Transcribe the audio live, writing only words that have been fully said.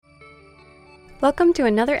Welcome to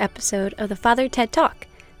another episode of the Father Ted Talk,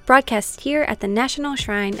 broadcast here at the National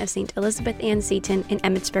Shrine of St. Elizabeth Ann Seton in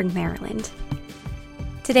Emmitsburg, Maryland.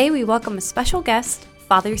 Today we welcome a special guest,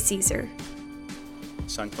 Father Caesar.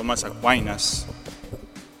 St. Thomas Aquinas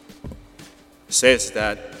says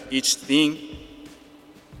that each thing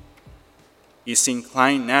is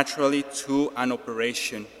inclined naturally to an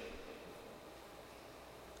operation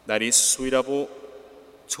that is suitable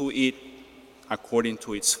to it according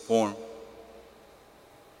to its form.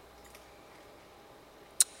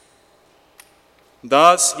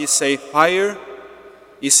 Thus, he says, fire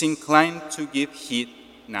is inclined to give heat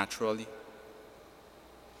naturally.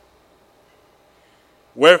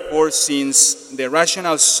 Wherefore, since the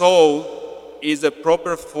rational soul is the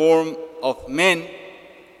proper form of man,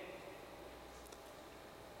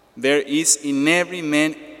 there is in every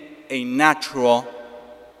man a natural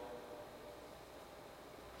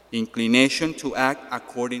inclination to act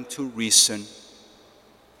according to reason.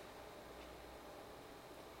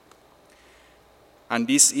 And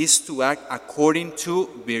this is to act according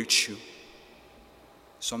to virtue,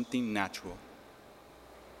 something natural.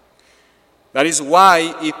 That is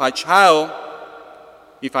why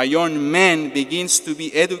if a young man begins to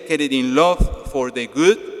be educated in love for the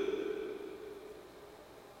good,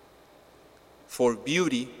 for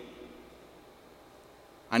beauty,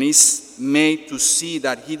 and is made to see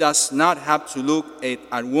that he does not have to look at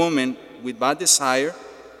a woman with bad desire,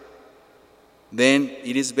 then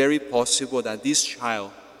it is very possible that this child,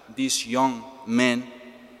 this young man,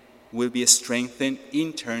 will be strengthened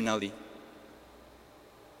internally.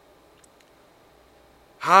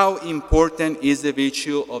 How important is the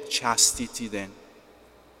virtue of chastity then?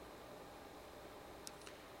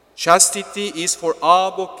 Chastity is for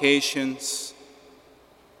all vocations.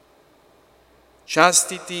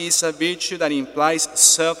 Chastity is a virtue that implies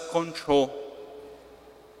self-control.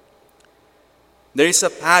 There is a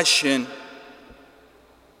passion,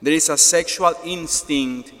 there is a sexual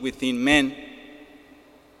instinct within men,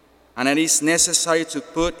 and it is necessary to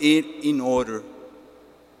put it in order.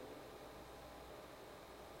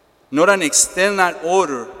 Not an external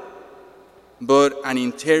order, but an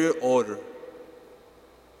interior order,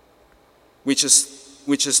 which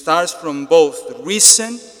starts from both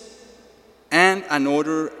reason and an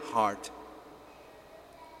ordered heart.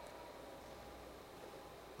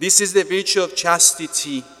 This is the virtue of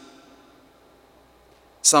chastity.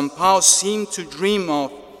 St. Paul seemed to dream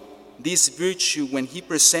of this virtue when he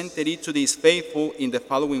presented it to his faithful in the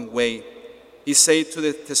following way. He said to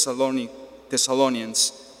the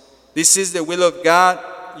Thessalonians, "This is the will of God,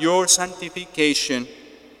 your sanctification,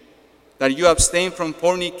 that you abstain from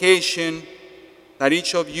fornication, that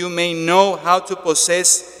each of you may know how to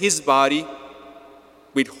possess his body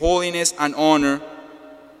with holiness and honor,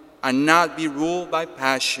 and not be ruled by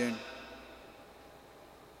passion,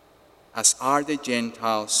 as are the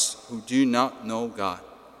Gentiles who do not know God."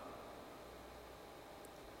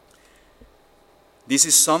 This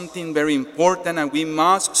is something very important, and we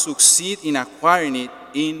must succeed in acquiring it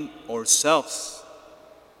in ourselves,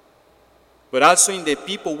 but also in the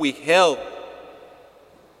people we help,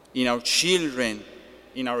 in our children,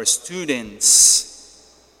 in our students,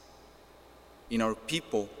 in our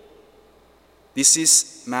people. This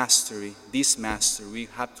is mastery. This mastery we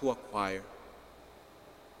have to acquire.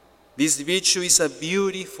 This virtue is a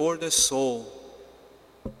beauty for the soul.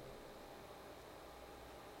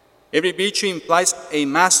 Every virtue implies a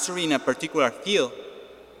mastery in a particular field.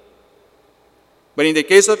 But in the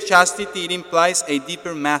case of chastity, it implies a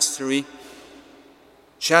deeper mastery.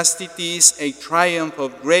 Chastity is a triumph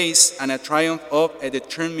of grace and a triumph of a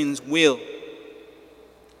determined will.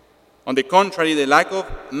 On the contrary, the lack of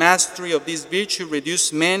mastery of this virtue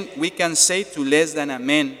reduces man, we can say, to less than a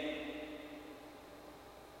man.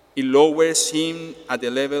 It lowers him at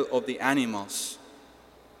the level of the animals.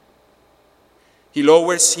 He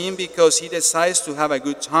lowers him because he decides to have a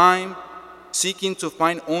good time, seeking to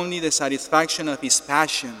find only the satisfaction of his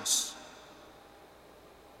passions.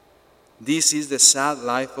 This is the sad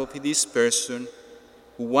life of this person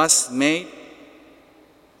who was made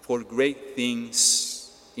for great things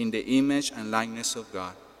in the image and likeness of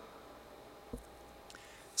God.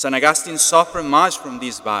 St. Augustine suffered much from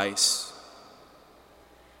this vice.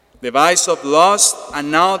 The vice of lust,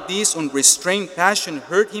 and now this unrestrained passion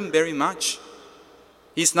hurt him very much.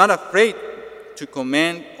 He is not afraid to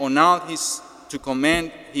commend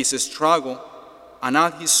his struggle and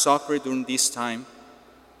all his suffered during this time.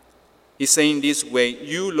 He's saying this way,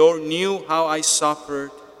 "You, Lord, knew how I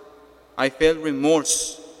suffered. I felt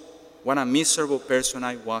remorse. What a miserable person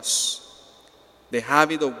I was. The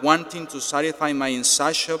habit of wanting to satisfy my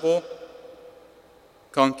insatiable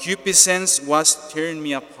Concupiscence was tearing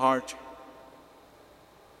me apart.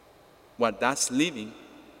 While that's living,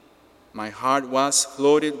 my heart was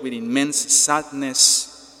flooded with immense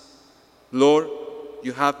sadness. Lord,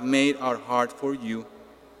 you have made our heart for you,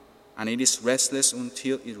 and it is restless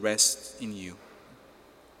until it rests in you.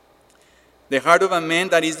 The heart of a man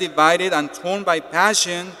that is divided and torn by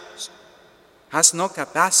passion has no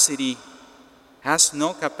capacity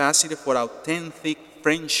for authentic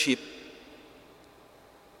friendship,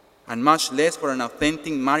 and much less for an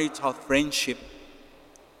authentic marital friendship,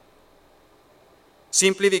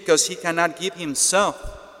 simply because he cannot give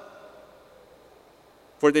himself,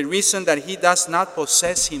 for the reason that he does not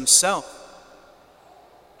possess himself.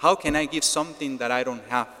 How can I give something that I don't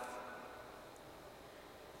have?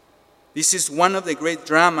 This is one of the great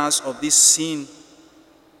dramas of this sin,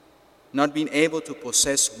 not being able to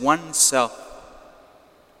possess oneself,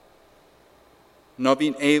 not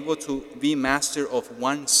being able to be master of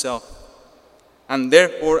oneself. And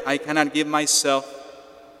therefore, I cannot give myself,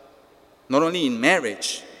 not only in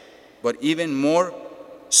marriage, but even more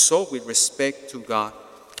so with respect to God.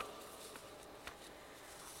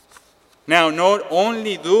 Now, not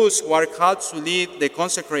only those who are called to live the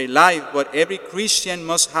consecrated life, but every Christian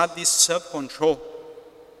must have this self-control.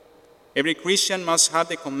 Every Christian must have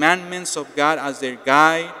the commandments of God as their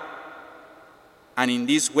guide, and in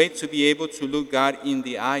this way to be able to look God in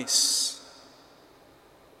the eyes.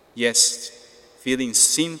 Yes, feeling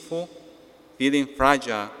sinful, feeling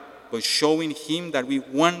fragile, but showing Him that we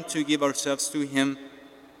want to give ourselves to Him,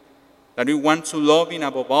 that we want to love Him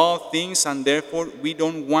above all things, and therefore we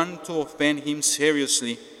don't want to offend Him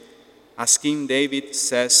seriously, as King David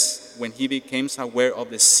says when he becomes aware of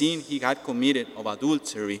the sin he had committed of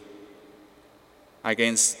adultery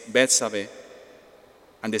against Bathsheba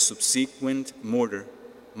and the subsequent murder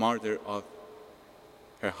of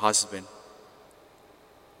her husband.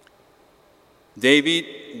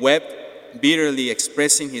 David wept bitterly,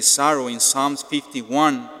 expressing his sorrow in Psalms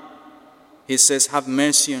 51. He says, "Have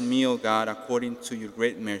mercy on me, O God, according to your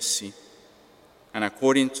great mercy, and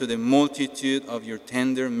according to the multitude of your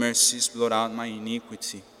tender mercies, blot out my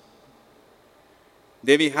iniquity."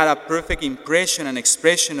 David had a perfect impression and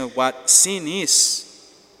expression of what sin is.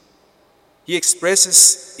 He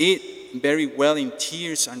expresses it very well in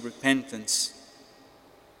tears and repentance.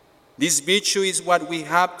 This virtue is what we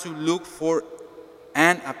have to look for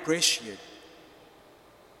and appreciate.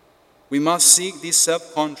 We must seek this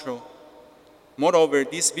self-control. Moreover,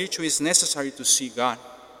 this virtue is necessary to see God,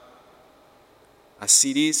 as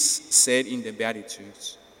it is said in the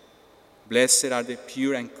Beatitudes. Blessed are the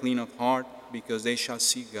pure and clean of heart, because they shall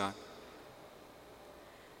see God.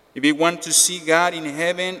 If we want to see God in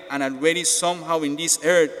heaven and already somehow in this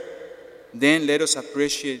earth, then let us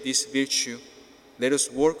appreciate this virtue. Let us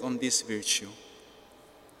work on this virtue.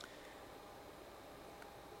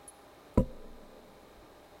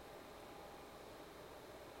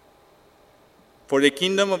 For the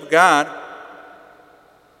kingdom of God,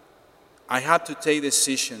 I have to take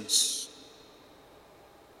decisions.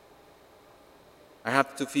 I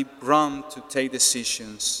have to be prompt to take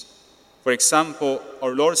decisions. For example,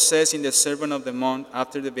 our Lord says in the Sermon of the Mount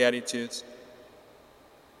after the Beatitudes,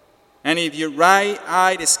 "And if your right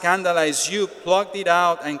eye scandalizes you, pluck it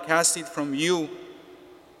out and cast it from you.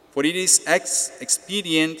 For it is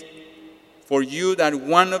expedient for you that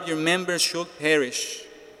one of your members should perish,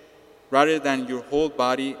 rather than your whole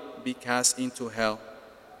body be cast into hell."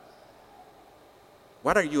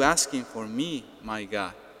 What are you asking for me, my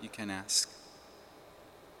God? You can ask.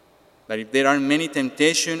 That if there are many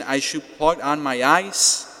temptations, I should pluck out my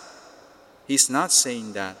eyes? He's not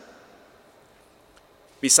saying that.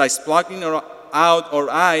 Besides plucking out our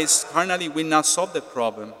eyes, carnally will not solve the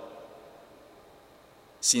problem,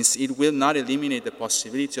 since it will not eliminate the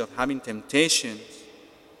possibility of having temptations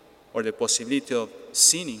or the possibility of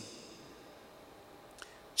sinning.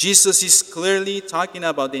 Jesus is clearly talking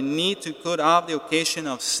about the need to cut off the occasion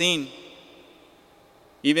of sin,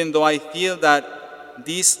 even though I feel that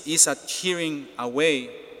this is a tearing away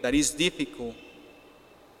that is difficult,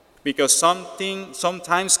 because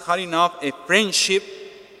sometimes cutting off a friendship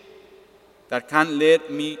that can lead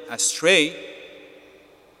me astray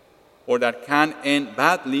or that can end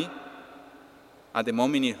badly, at the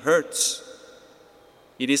moment it hurts.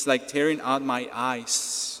 It is like tearing out my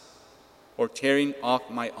eyes or tearing off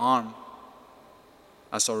my arm,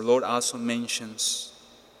 as our Lord also mentions,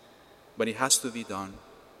 but it has to be done.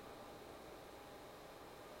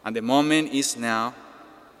 And the moment is now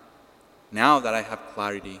that I have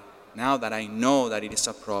clarity, now that I know that it is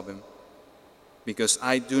a problem, because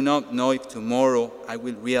I do not know if tomorrow I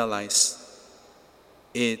will realize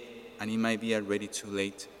it and it might be already too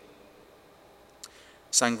late.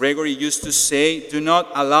 St. Gregory used to say, do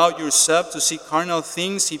not allow yourself to see carnal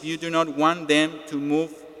things if you do not want them to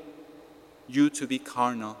move you to be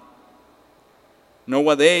carnal.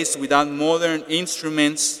 Nowadays, without modern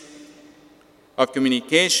instruments of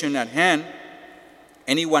communication at hand,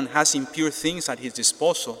 anyone has impure things at his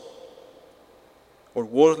disposal, or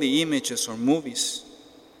worldly images or movies.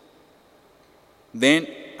 Then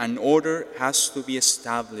an order has to be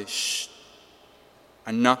established,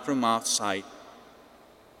 and not from outside,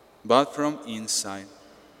 but from inside.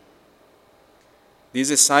 This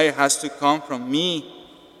desire has to come from me.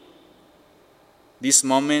 This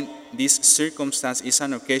moment, this circumstance is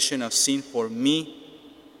an occasion of sin for me.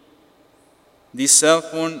 This cell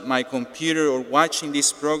phone, my computer, or watching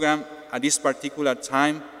this program at this particular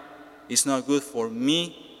time is not good for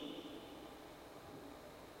me.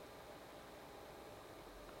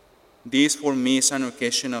 This for me is an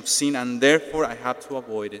occasion of sin, and therefore I have to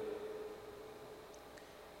avoid it.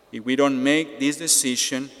 If we don't make this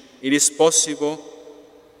decision, it is possible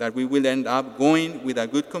that we will end up going with a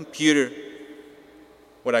good computer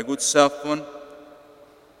or a good cell phone,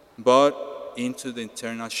 but into the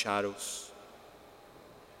eternal shadows.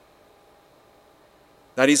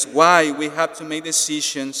 That is why we have to make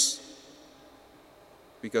decisions,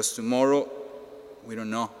 because tomorrow we don't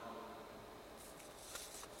know.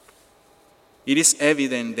 It is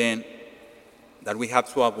evident then that we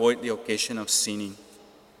have to avoid the occasion of sinning.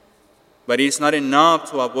 But it is not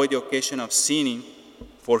enough to avoid the occasion of sinning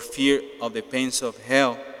for fear of the pains of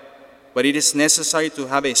hell, but it is necessary to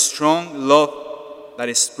have a strong love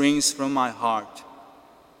that springs from my heart,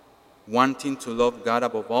 wanting to love God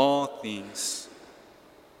above all things,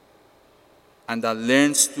 and that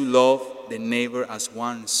learns to love the neighbor as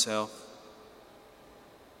oneself.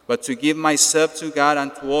 But to give myself to God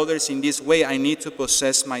and to others in this way, I need to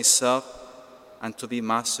possess myself and to be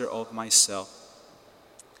master of myself.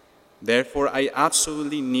 Therefore, I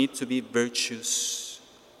absolutely need to be virtuous,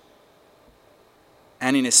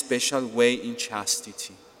 and in a special way in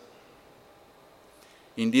chastity.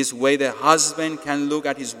 In this way, the husband can look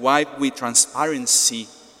at his wife with transparency,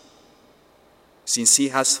 since he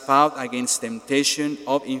has fought against temptation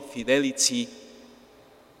of infidelity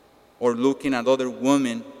or looking at other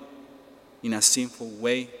women in a sinful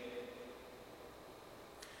way.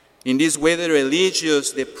 In this way, the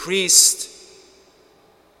religious, the priest,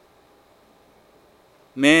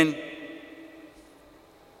 men,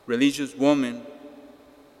 religious woman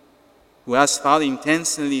who has fought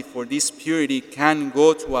intensely for this purity can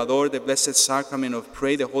go to adore the Blessed Sacrament of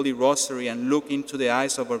pray the Holy Rosary and look into the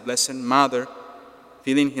eyes of our Blessed Mother,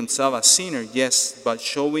 feeling himself a sinner, yes, but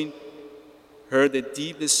showing her the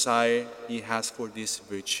deep desire he has for this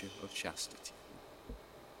virtue of chastity.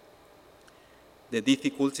 The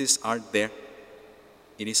difficulties are there.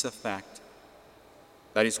 It is a fact.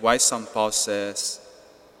 That is why St. Paul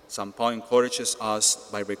encourages us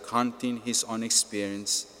by recounting his own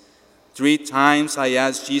experience. 3 times I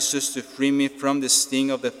asked Jesus to free me from the sting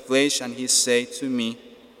of the flesh, and he said to me,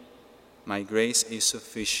 my grace is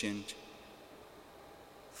sufficient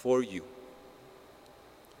for you,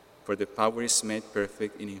 for the power is made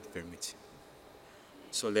perfect in infirmity.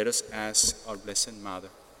 So let us ask our Blessed Mother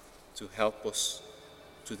to help us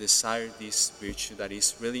to desire this virtue that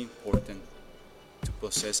is really important to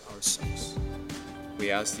possess ourselves. We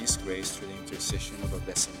ask this grace through the intercession of our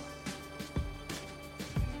Blessed Mother.